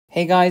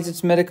Hey guys,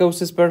 it's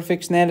Medicosis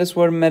Perfect Status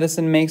where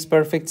medicine makes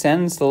perfect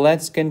sense.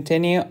 Let's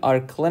continue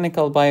our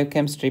clinical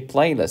biochemistry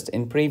playlist.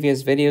 In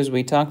previous videos,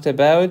 we talked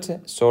about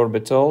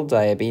sorbitol,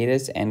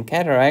 diabetes, and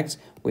cataracts.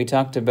 We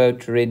talked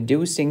about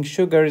reducing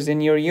sugars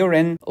in your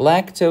urine,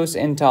 lactose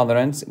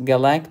intolerance,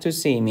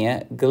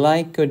 galactosemia,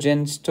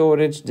 glycogen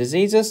storage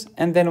diseases,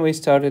 and then we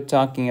started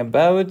talking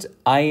about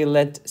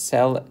islet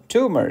cell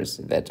tumors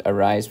that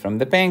arise from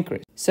the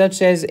pancreas,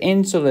 such as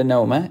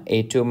Insulinoma,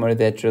 a tumor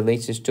that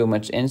releases too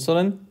much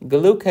insulin,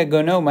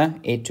 Glucagonoma,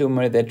 a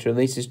tumor that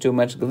releases too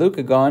much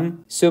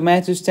glucagon,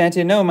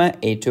 Somatostatinoma,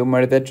 a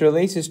tumor that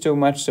releases too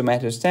much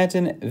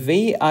somatostatin,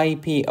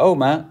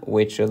 VIPoma,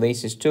 which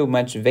releases too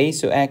much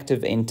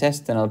vasoactive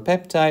intestinal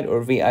peptide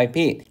or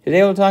VIP.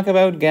 Today we'll talk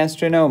about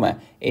Gastrinoma.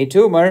 A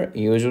tumor,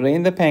 usually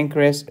in the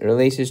pancreas,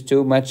 releases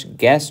too much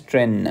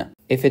gastrin.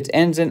 If it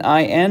ends in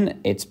IN,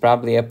 it's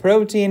probably a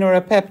protein or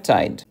a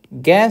peptide.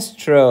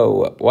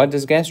 Gastro. What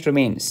does gastro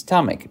mean?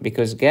 Stomach,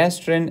 because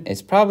gastrin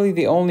is probably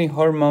the only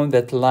hormone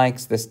that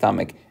likes the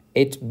stomach.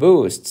 It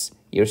boosts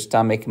your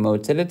stomach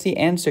motility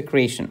and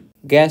secretion.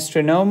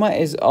 Gastrinoma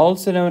is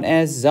also known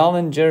as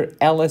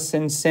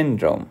Zollinger-Ellison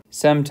syndrome,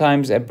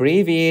 sometimes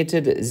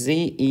abbreviated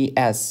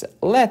ZES.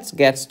 Let's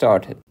get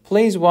started.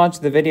 Please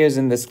watch the videos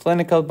in this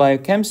clinical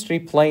biochemistry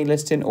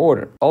playlist in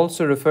order.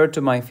 Also refer to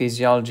my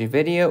physiology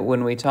video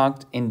when we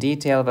talked in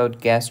detail about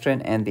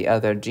gastrin and the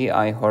other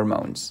GI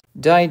hormones.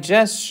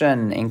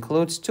 Digestion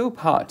includes two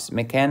parts,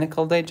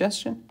 mechanical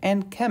digestion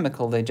and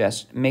chemical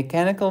digestion.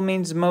 Mechanical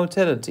means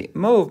motility,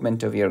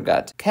 movement of your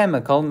gut.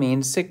 Chemical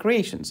means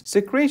secretions.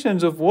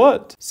 Secretions of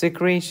what?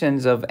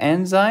 Secretions of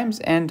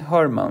enzymes and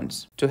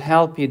hormones to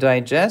help you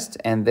digest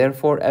and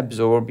therefore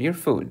absorb your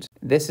food.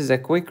 This is a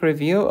quick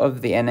review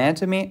of the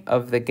anatomy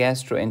of the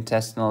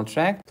gastrointestinal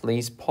tract.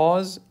 Please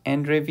pause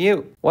and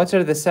review. What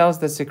are the cells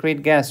that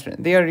secrete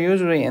gastrin? They are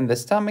usually in the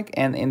stomach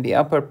and in the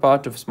upper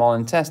part of small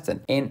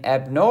intestine. In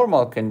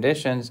abnormal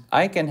conditions,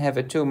 I can have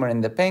a tumor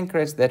in the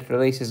pancreas that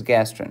releases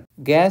gastrin.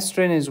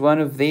 Gastrin is one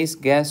of these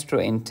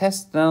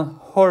gastrointestinal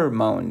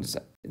hormones.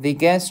 The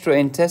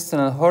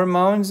gastrointestinal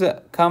hormones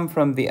come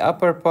from the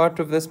upper part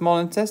of the small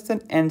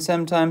intestine and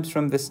sometimes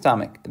from the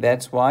stomach.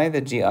 That's why the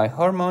GI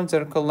hormones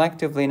are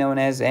collectively known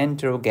as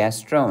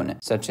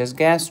enterogastrone, such as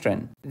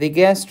gastrin. The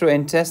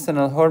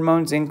gastrointestinal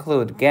hormones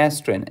include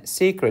gastrin,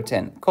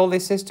 secretin,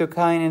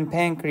 cholecystokinin,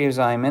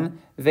 pancreazymin,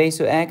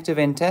 vasoactive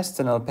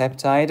intestinal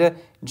peptide,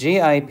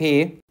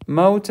 GIP,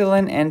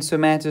 motilin, and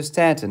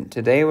somatostatin.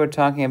 Today we're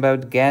talking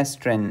about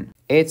gastrin.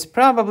 It's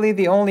probably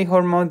the only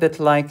hormone that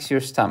likes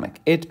your stomach.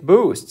 It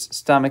boosts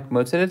stomach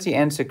motility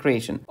and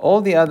secretion.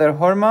 All the other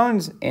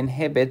hormones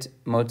inhibit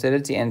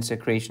motility and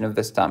secretion of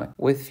the stomach,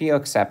 with few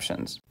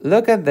exceptions.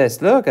 Look at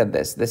this, look at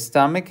this. The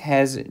stomach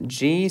has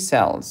G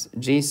cells.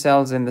 G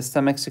cells in the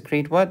stomach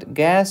secrete what?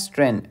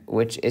 Gastrin,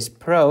 which is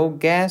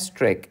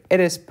pro-gastric.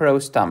 It is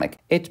pro-stomach.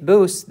 It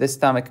boosts the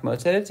stomach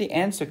motility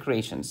and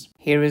secretions.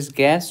 Here is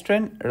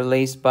gastrin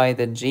released by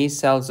the G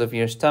cells of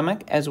your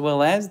stomach as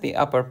well as the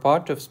upper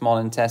part of small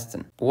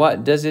intestine.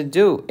 What does it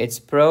do? It's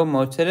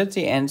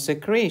pro-motility and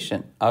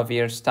secretion of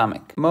your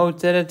stomach.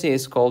 Motility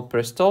is called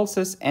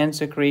peristalsis and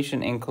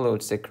secretion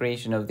includes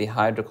secretion of the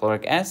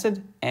hydrochloric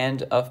acid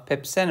and of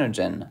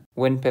pepsinogen.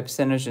 When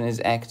pepsinogen is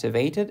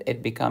activated,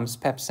 it becomes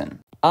pepsin.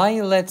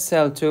 Islet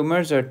cell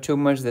tumors are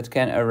tumors that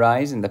can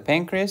arise in the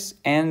pancreas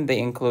and they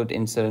include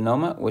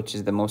Insulinoma, which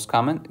is the most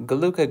common,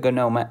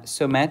 Glucagonoma,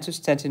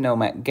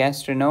 Somatostatinoma,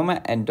 Gastrinoma,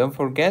 and don't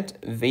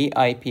forget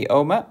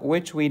VIPoma,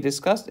 which we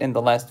discussed in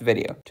the last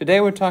video.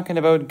 Today we're talking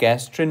about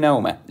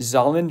Gastrinoma,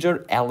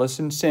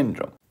 Zollinger-Ellison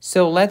syndrome.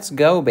 So let's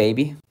go,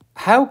 baby.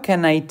 How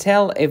can I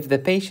tell if the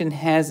patient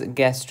has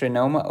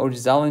gastrinoma or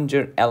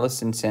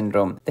Zollinger-Ellison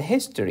syndrome? The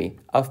history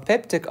of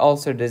peptic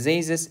ulcer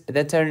diseases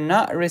that are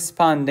not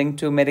responding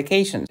to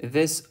medications.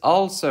 This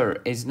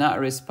ulcer is not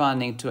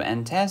responding to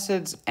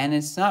antacids and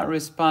it's not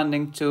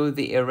responding to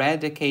the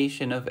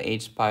eradication of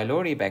H.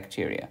 pylori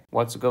bacteria.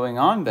 What's going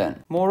on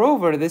then?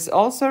 Moreover, this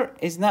ulcer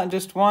is not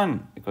just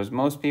one, because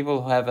most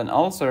people who have an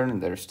ulcer in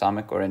their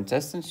stomach or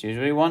intestines,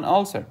 usually one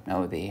ulcer.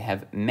 No, they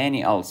have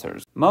many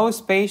ulcers.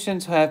 Most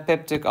patients who have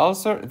peptic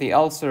ulcer, the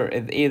ulcer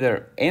is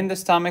either in the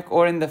stomach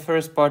or in the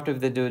first part of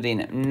the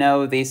duodenum.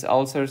 No, these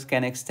ulcers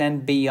can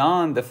extend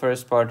beyond the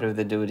first part of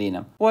the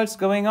duodenum. What's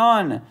going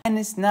on? And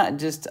it's not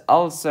just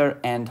ulcer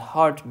and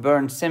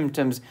heartburn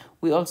symptoms.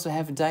 We also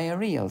have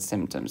diarrheal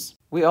symptoms.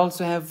 We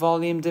also have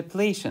volume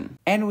depletion.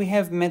 And we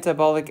have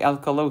metabolic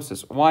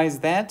alkalosis. Why is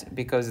that?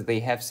 Because they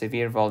have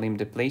severe volume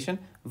depletion.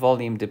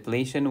 Volume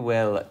depletion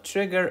will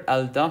trigger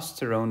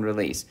aldosterone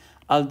release.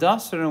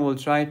 Aldosterone will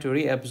try to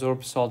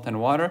reabsorb salt and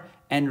water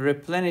and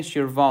replenish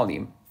your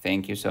volume.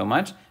 Thank you so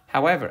much.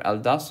 However,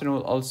 aldosterone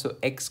will also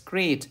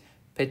excrete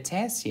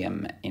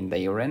potassium in the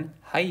urine,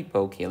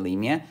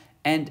 hypokalemia,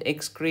 and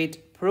excrete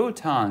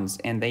protons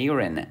in the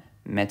urine,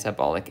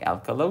 metabolic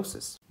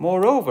alkalosis.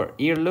 Moreover,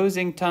 you're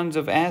losing tons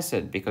of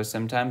acid because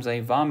sometimes I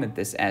vomit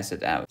this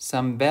acid out.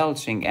 Some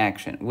belching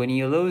action. When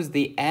you lose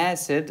the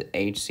acid,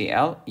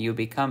 HCl, you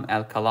become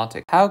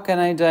alkalotic. How can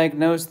I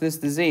diagnose this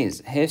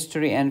disease?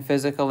 History and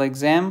physical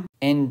exam.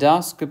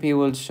 Endoscopy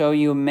will show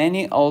you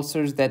many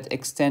ulcers that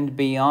extend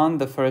beyond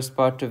the first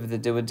part of the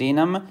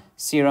duodenum.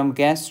 Serum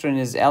gastrin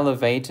is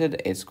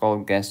elevated. It's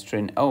called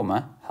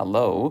Gastrinoma.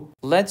 Hello.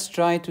 Let's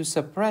try to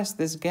suppress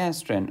this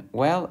gastrin.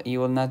 Well, you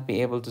will not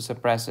be able to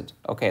suppress it.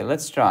 Okay,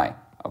 let's try.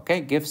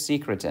 Okay, give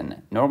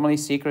secretin. Normally,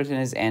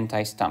 secretin is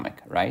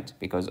anti-stomach, right?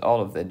 Because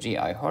all of the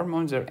GI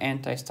hormones are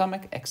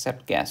anti-stomach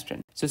except gastrin.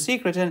 So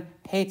secretin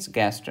hates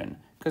gastrin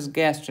because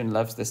gastrin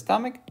loves the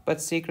stomach, but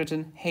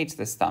secretin hates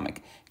the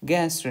stomach.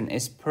 Gastrin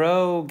is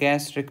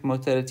pro-gastric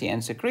motility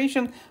and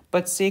secretion,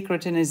 but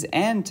secretin is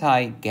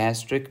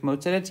anti-gastric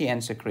motility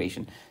and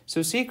secretion. So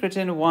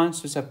secretin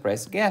wants to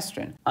suppress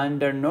gastrin.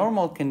 Under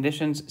normal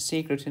conditions,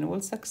 secretin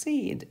will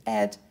succeed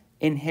at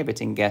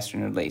inhibiting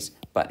gastrin release,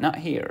 but not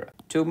here.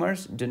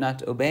 Tumors do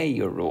not obey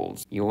your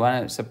rules. You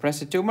want to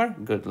suppress a tumor?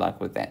 Good luck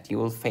with that. You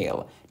will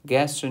fail.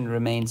 Gastrin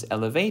remains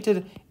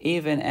elevated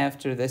even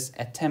after this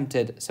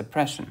attempted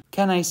suppression.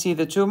 Can I see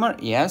the tumor?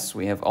 Yes,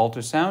 we have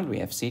ultrasound, we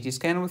have CT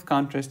scan with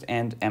contrast,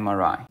 and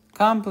MRI.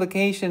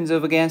 Complications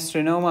of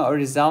gastrinoma or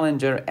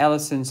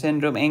Zollinger-Ellison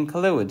syndrome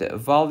include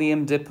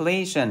volume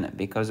depletion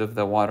because of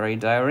the watery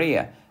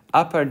diarrhea,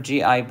 upper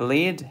GI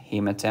bleed,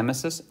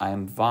 hematemesis, I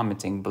am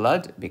vomiting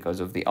blood because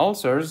of the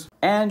ulcers.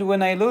 And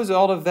when I lose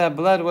all of that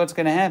blood, what's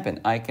going to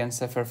happen? I can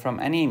suffer from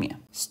anemia.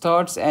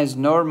 Starts as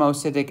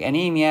normocytic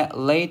anemia,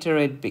 later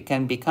it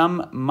can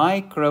become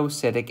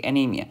microcytic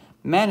anemia.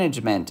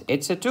 Management,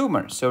 it's a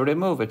tumor, so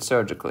remove it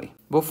surgically.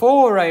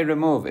 Before I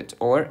remove it,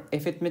 or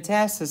if it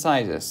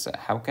metastasizes,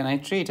 how can I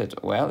treat it?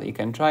 Well, you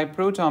can try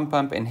proton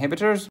pump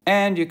inhibitors,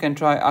 and you can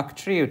try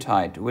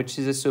octreotide, which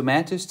is a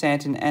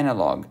somatostatin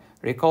analog.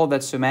 Recall that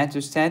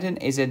somatostatin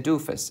is a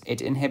doofus.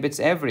 It inhibits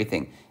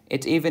everything.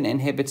 It even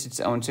inhibits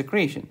its own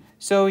secretion.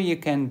 So you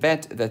can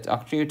bet that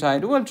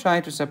octreotide will try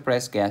to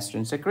suppress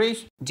gastrin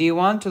secretion. Do you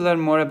want to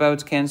learn more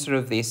about cancer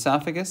of the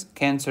esophagus,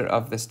 cancer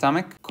of the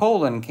stomach,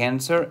 colon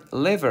cancer,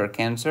 liver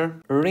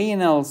cancer,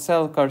 renal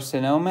cell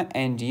carcinoma,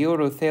 and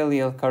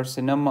urothelial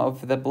carcinoma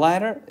of the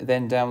bladder?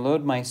 Then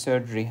download my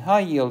surgery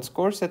high yields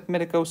course at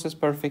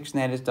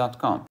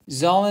medicosisperfectionalis.com.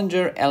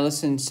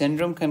 Zollinger-Ellison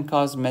syndrome can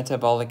cause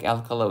metabolic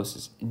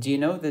alkalosis. Do you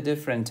know the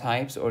different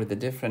types or the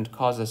different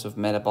causes of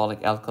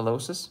metabolic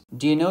alkalosis?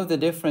 Do you know the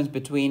difference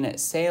between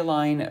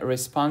saline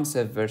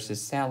responsive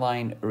versus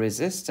saline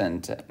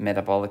resistant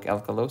metabolic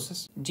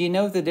alkalosis? Do you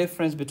know the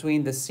difference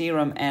between the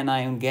serum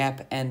anion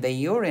gap and the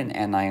urine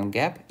anion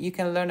gap? You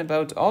can learn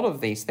about all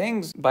of these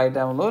things by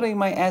downloading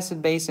my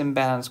acid-base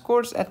imbalance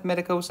course at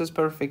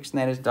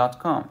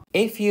medicosisperfectionalis.com.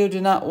 If you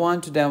do not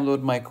want to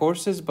download my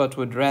courses but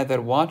would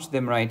rather watch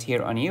them right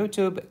here on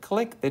YouTube,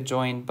 click the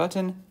join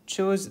button.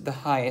 Choose the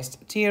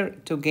highest tier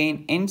to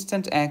gain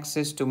instant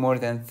access to more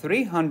than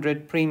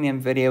 300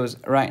 premium videos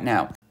right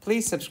now.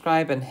 Please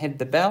subscribe and hit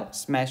the bell,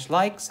 smash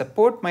like,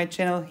 support my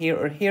channel here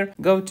or here.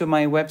 Go to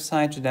my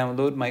website to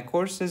download my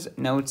courses,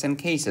 notes, and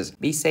cases.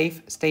 Be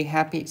safe, stay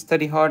happy,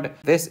 study hard.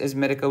 This is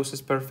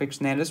Medicosis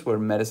Perfectionalis, where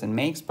medicine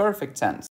makes perfect sense.